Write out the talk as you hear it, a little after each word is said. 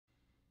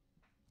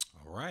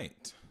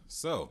right.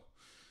 So,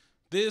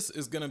 this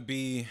is going to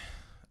be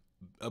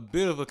a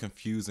bit of a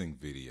confusing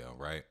video,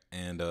 right?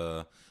 And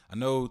I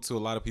know to a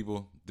lot of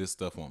people, this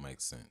stuff won't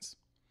make sense.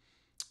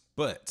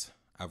 But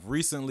I've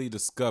recently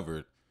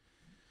discovered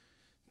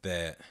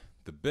that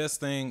the best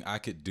thing I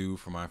could do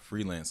for my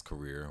freelance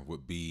career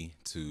would be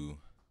to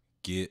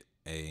get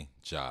a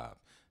job.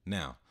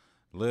 Now,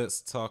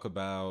 let's talk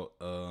about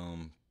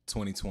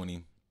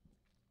 2020,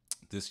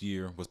 this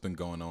year, what's been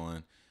going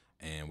on,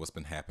 and what's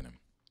been happening.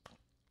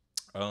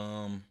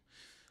 Um,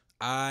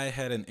 I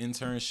had an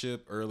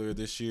internship earlier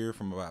this year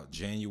from about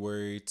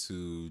January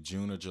to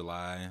June or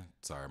July.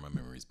 Sorry, my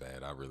memory's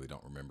bad. I really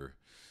don't remember.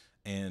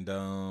 And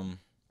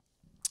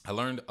I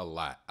learned a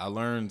lot. I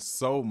learned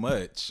so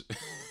much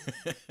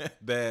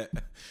that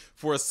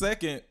for a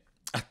second,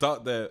 I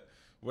thought that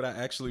what I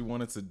actually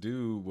wanted to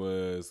do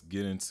was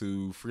get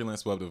into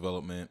freelance web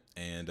development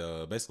and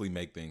basically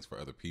make things for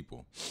other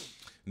people.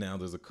 Now,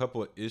 there's a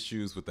couple of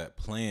issues with that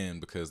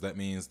plan because that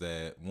means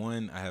that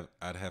one,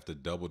 I'd have to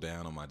double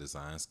down on my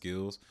design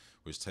skills,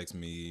 which takes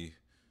me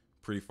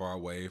pretty far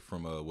away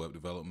from web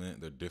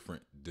development. They're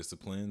different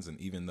disciplines, and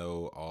even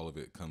though all of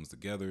it comes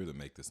together to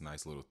make this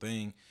nice little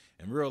thing,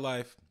 in real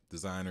life,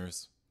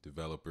 designers,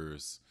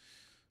 developers,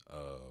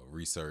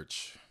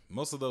 research,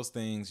 most of those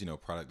things,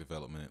 product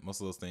development,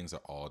 most of those things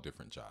are all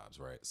different jobs,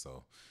 right?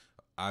 So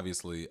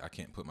obviously, I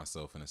can't put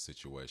myself in a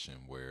situation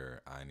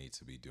where I need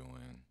to be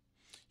doing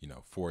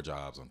four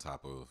jobs on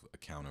top of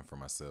accounting for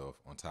myself,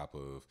 on top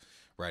of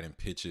writing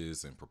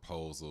pitches and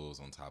proposals,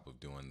 on top of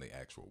doing the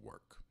actual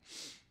work.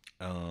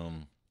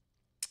 Um,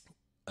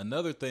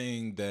 Another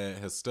thing that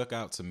has stuck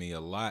out to me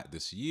a lot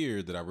this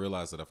year that I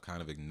realized that I've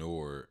kind of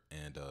ignored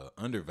and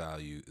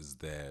undervalued is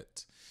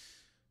that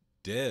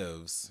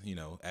devs,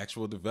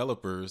 actual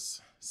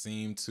developers,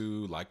 seem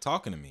to like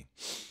talking to me.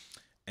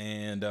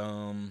 And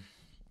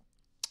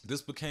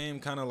this became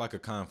kind of like a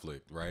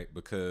conflict, right?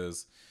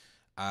 Because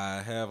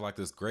I have like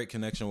this great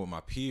connection with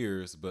my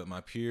peers, but my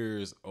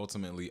peers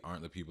ultimately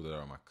aren't the people that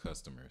are my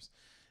customers.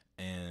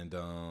 And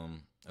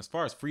as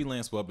far as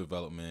freelance web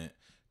development,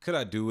 could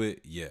I do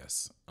it?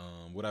 Yes.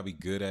 Would I be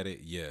good at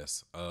it?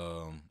 Yes.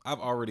 I've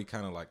already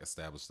kind of like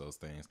established those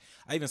things.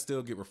 I even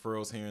still get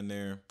referrals here and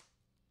there,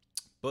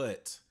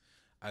 but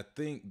I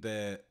think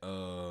that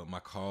my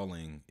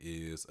calling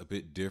is a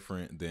bit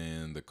different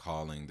than the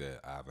calling that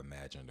I've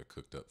imagined or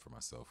cooked up for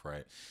myself,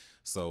 right?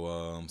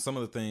 So some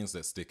of the things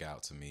that stick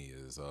out to me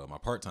is my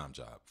part-time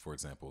job, for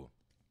example.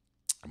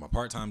 My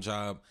part-time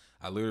job,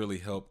 I literally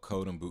help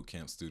code and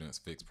bootcamp students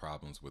fix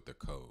problems with their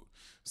code.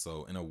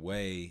 So in a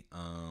way,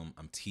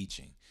 I'm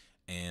teaching.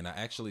 And I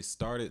actually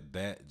started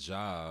that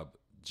job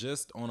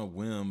just on a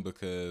whim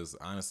because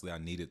honestly, I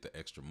needed the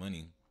extra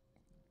money.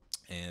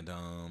 And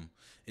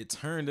it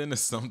turned into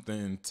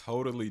something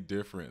totally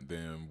different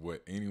than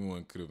what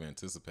anyone could have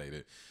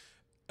anticipated.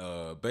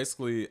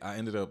 Basically, I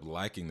ended up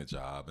liking the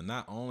job. And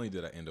not only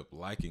did I end up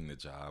liking the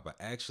job, I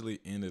actually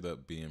ended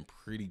up being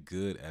pretty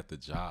good at the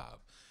job.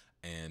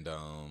 And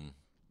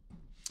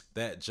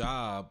that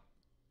job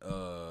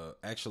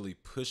actually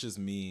pushes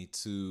me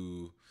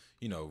to,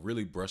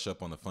 really brush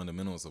up on the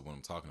fundamentals of what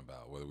I'm talking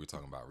about. Whether we're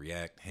talking about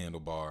React,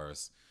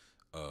 handlebars,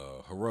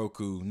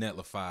 Heroku,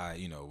 Netlify,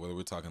 whether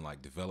we're talking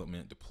like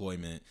development,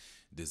 deployment,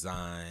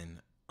 design,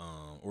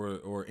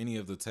 or any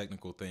of the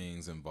technical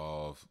things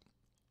involved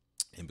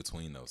in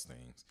between those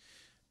things.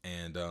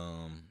 And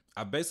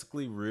I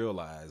basically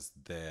realized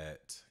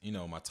that,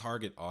 my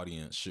target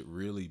audience should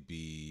really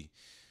be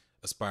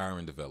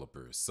aspiring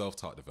developers,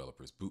 self-taught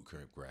developers,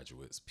 bootcamp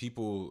graduates,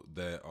 people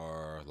that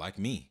are like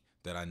me,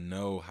 that I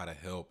know how to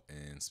help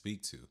and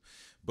speak to.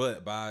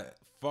 But by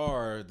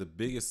far, the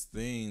biggest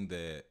thing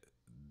that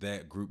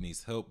that group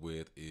needs help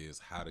with is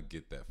how to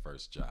get that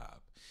first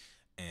job.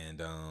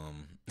 And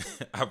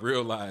I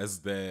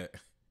realized that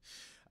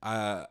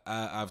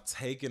I've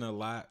taken a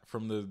lot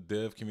from the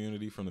dev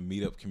community, from the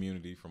meetup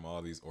community, from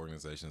all these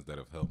organizations that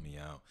have helped me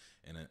out,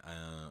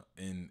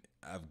 and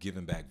I've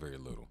given back very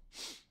little.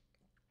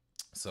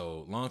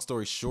 So long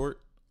story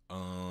short,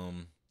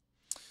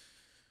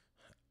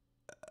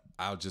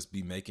 I'll just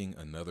be making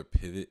another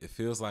pivot. It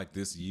feels like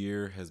this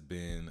year has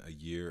been a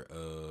year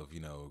of,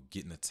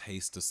 getting a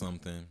taste of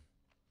something,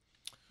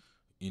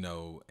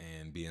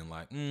 and being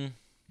like, it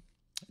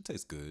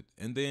tastes good.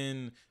 And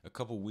then a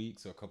couple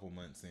weeks or a couple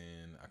months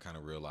in, I kind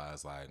of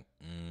realized like,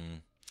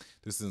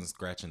 this isn't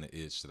scratching the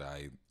itch that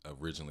I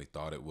originally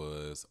thought it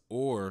was.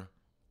 Or,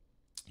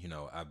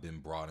 I've been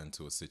brought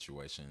into a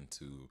situation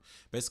to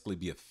basically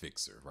be a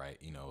fixer, right?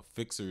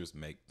 Fixers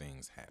make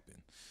things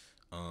happen.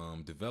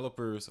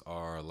 Developers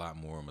are a lot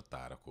more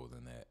methodical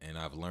than that. And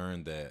I've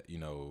learned that,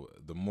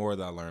 the more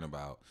that I learn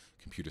about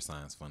computer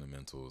science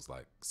fundamentals,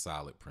 like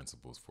solid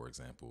principles, for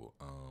example,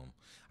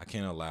 I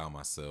can't allow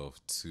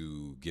myself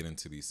to get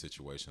into these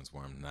situations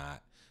where I'm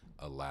not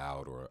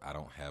allowed or I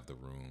don't have the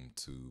room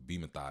to be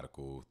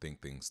methodical,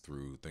 think things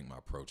through, think my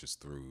approaches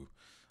through.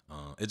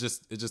 It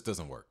just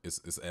doesn't work.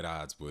 It's at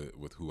odds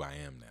with who I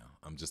am now.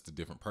 I'm just a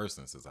different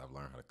person since I've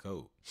learned how to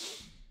code.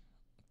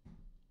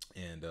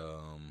 And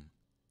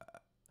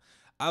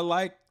I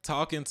like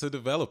talking to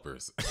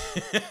developers.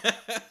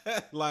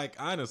 Like,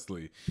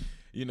 honestly,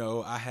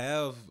 I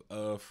have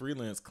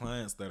freelance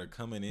clients that are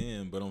coming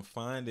in, but I'm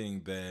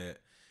finding that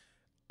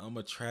I'm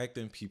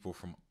attracting people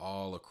from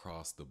all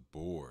across the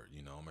board.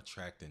 I'm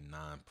attracting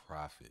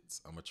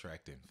nonprofits. I'm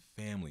attracting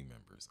family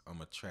members.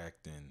 I'm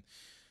attracting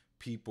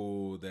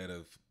people that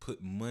have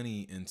put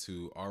money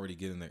into already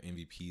getting their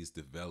MVPs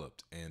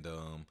developed. And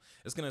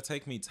it's going to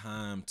take me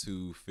time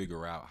to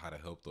figure out how to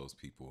help those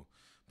people.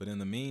 But in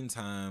the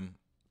meantime,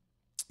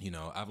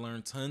 I've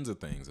learned tons of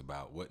things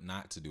about what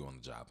not to do on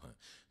the job hunt,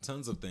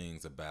 tons of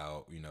things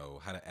about,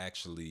 how to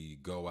actually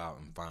go out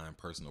and find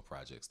personal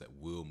projects that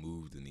will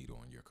move the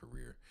needle in your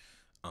career.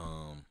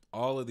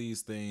 All of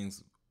these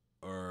things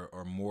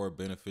are more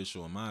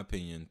beneficial, in my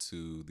opinion,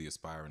 to the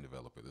aspiring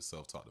developer, the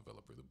self-taught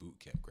developer, the boot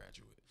camp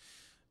graduate,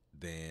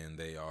 than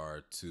they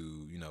are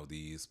to,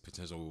 these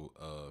potential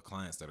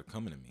clients that are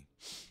coming to me.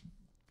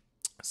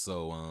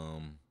 So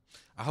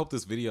I hope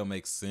this video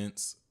makes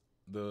sense.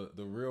 The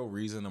real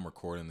reason I'm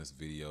recording this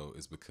video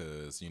is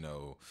because,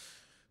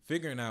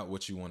 figuring out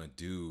what you want to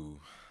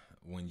do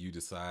when you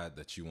decide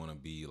that you want to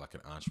be like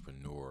an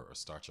entrepreneur or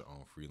start your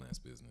own freelance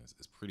business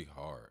is pretty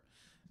hard.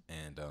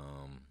 And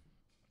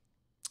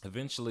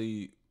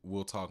eventually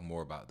we'll talk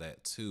more about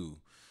that too.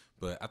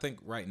 But I think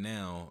right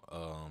now,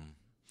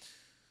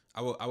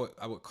 I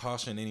would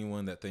caution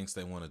anyone that thinks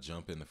they want to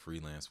jump into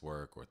freelance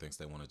work, or thinks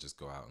they want to just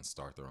go out and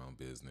start their own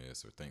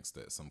business, or thinks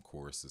that some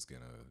course is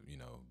gonna,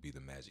 be the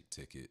magic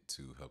ticket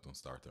to help them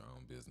start their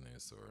own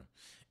business or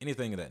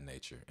anything of that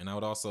nature. And I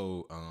would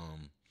also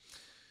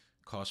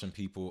caution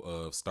people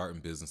of starting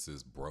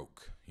businesses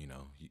broke.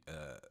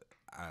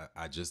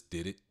 I just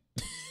did it,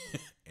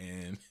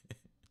 and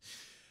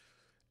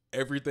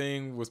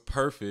everything was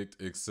perfect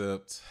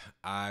except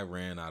I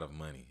ran out of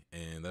money,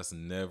 and that's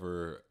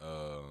never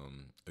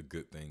a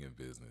good thing in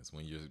business.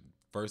 When you're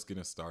first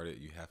getting started,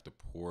 you have to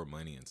pour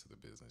money into the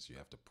business. You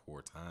have to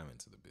pour time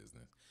into the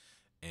business,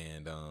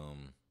 and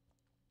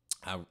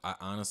I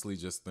honestly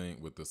just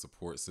think with the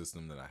support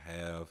system that I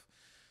have,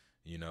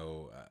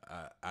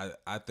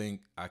 I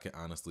think I could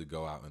honestly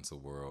go out into the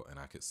world and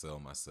I could sell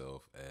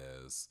myself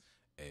as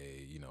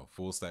a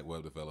full stack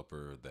web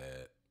developer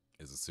that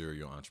is a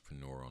serial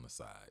entrepreneur on the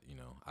side.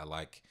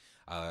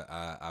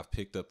 I've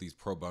picked up these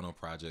pro bono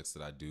projects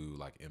that I do,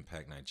 like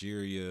Impact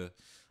Nigeria,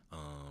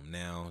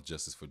 now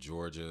Justice for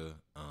Georgia,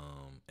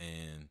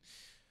 and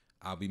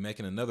I'll be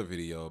making another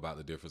video about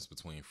the difference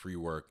between free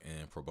work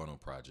and pro bono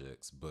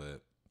projects.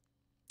 But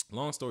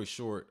long story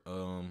short,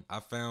 I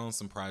found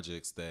some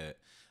projects that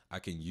I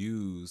can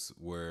use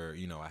where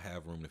I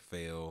have room to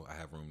fail, I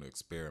have room to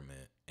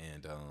experiment,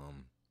 and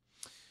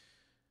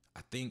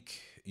I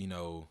think,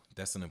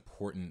 that's an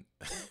important,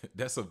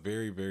 that's a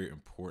very, very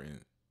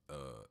important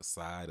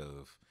side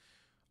of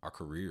our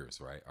careers,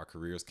 right? Our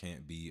careers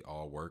can't be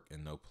all work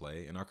and no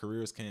play. And our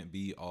careers can't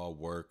be all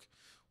work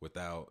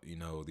without,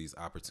 these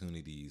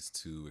opportunities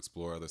to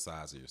explore other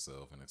sides of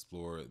yourself and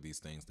explore these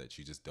things that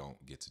you just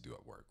don't get to do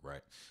at work,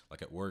 right?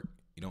 Like at work,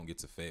 you don't get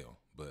to fail.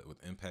 But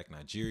with Impact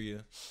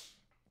Nigeria,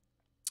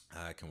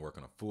 I can work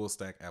on a full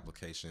stack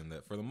application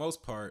that for the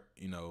most part,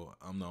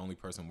 I'm the only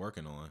person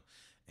working on.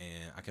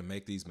 And I can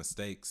make these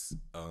mistakes,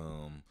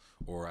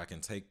 or I can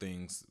take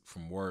things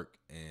from work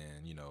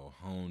and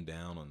hone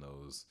down on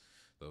those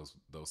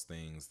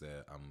things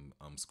that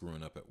I'm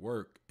screwing up at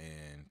work,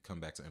 and come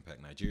back to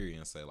Impact Nigeria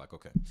and say like,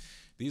 okay,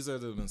 these are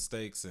the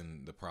mistakes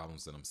and the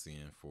problems that I'm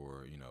seeing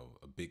for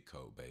a big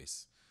code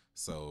base.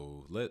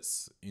 So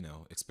let's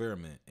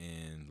experiment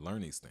and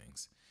learn these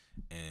things.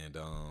 And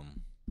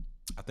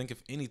I think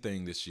if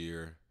anything this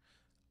year,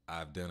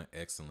 I've done an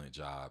excellent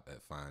job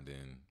at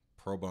finding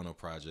pro bono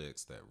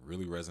projects that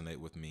really resonate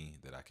with me,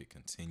 that I could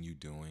continue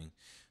doing,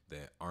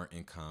 that aren't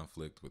in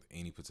conflict with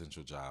any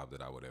potential job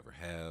that I would ever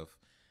have.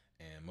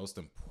 And most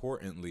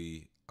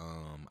importantly,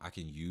 I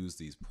can use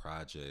these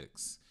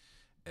projects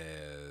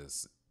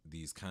as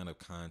these kind of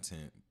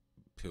content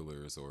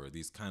pillars, or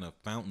these kind of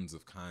fountains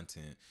of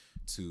content,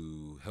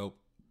 to help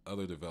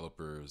other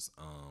developers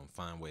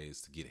find ways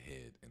to get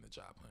ahead in the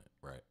job hunt,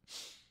 right?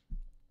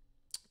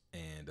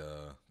 And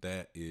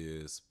that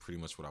is pretty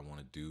much what I want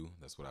to do.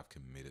 That's what I've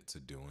committed to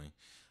doing.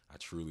 I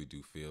truly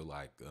do feel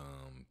like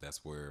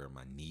that's where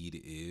my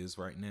need is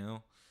right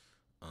now.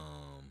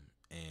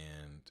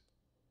 And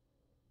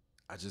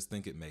I just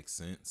think it makes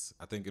sense.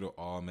 I think it'll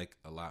all make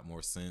a lot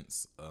more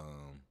sense,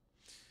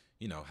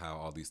 how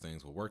all these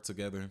things will work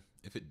together.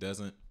 If it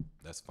doesn't,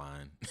 that's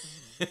fine.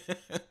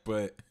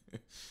 But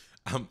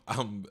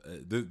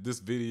this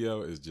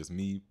video is just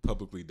me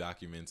publicly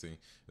documenting.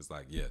 It's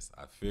like, yes,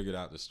 I figured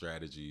out the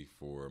strategy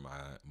for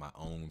my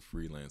own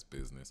freelance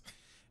business,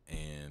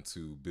 and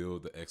to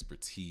build the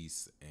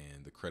expertise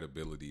and the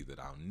credibility that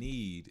I'll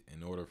need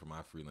in order for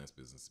my freelance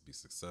business to be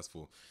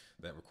successful.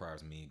 That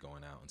requires me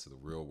going out into the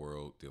real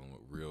world, dealing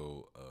with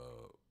real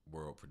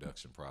world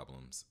production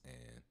problems,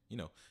 and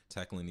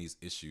tackling these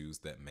issues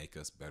that make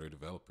us better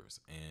developers.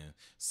 And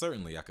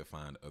certainly I could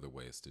find other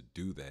ways to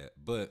do that,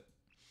 but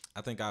I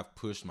think I've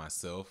pushed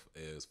myself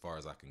as far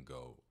as I can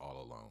go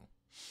all alone.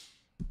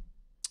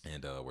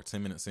 And we're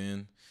 10 minutes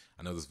in.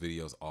 I know this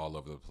video is all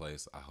over the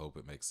place. I hope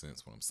it makes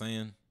sense what I'm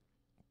saying.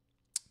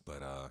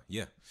 But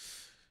yeah,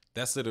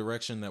 that's the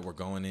direction that we're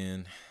going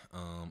in.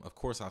 Of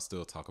course, I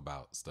still talk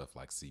about stuff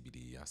like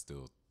CBD. I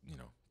still,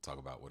 talk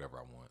about whatever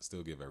I want.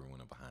 Still give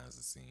everyone a behind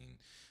the scene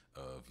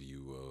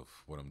view of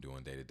what I'm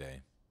doing day to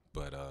day.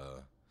 But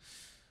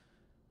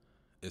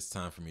it's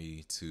time for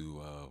me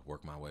to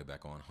work my way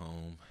back on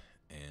home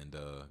and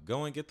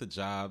go and get the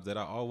job that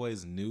I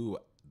always knew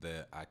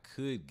that I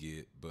could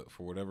get, but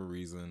for whatever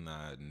reason,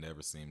 I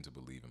never seemed to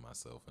believe in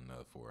myself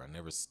enough, or I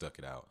never stuck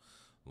it out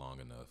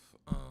long enough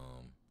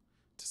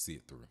to see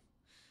it through.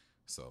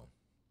 So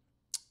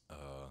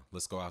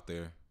let's go out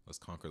there. Let's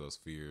conquer those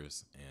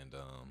fears. And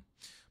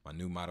my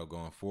new motto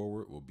going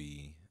forward will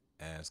be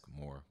ask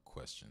more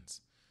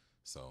questions.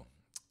 So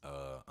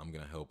I'm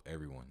going to help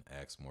everyone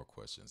ask more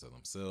questions of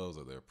themselves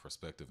or their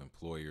prospective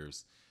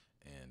employers.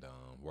 And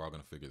we're all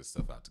going to figure this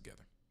stuff out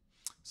together.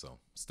 So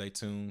stay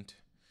tuned.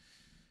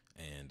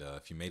 And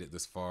if you made it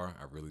this far,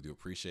 I really do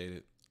appreciate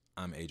it.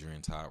 I'm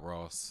Adrian Todd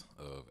Ross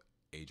of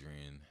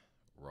Adrian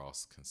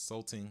Ross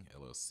Consulting,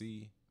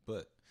 LLC.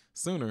 But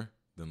sooner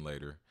than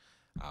later,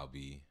 I'll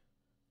be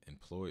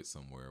employed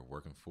somewhere,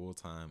 working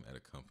full-time at a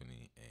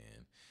company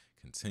and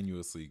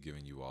continuously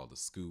giving you all the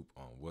scoop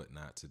on what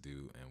not to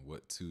do and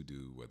what to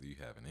do, whether you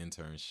have an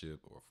internship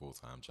or a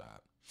full-time job.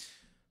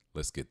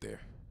 Let's get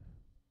there.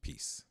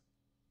 Peace.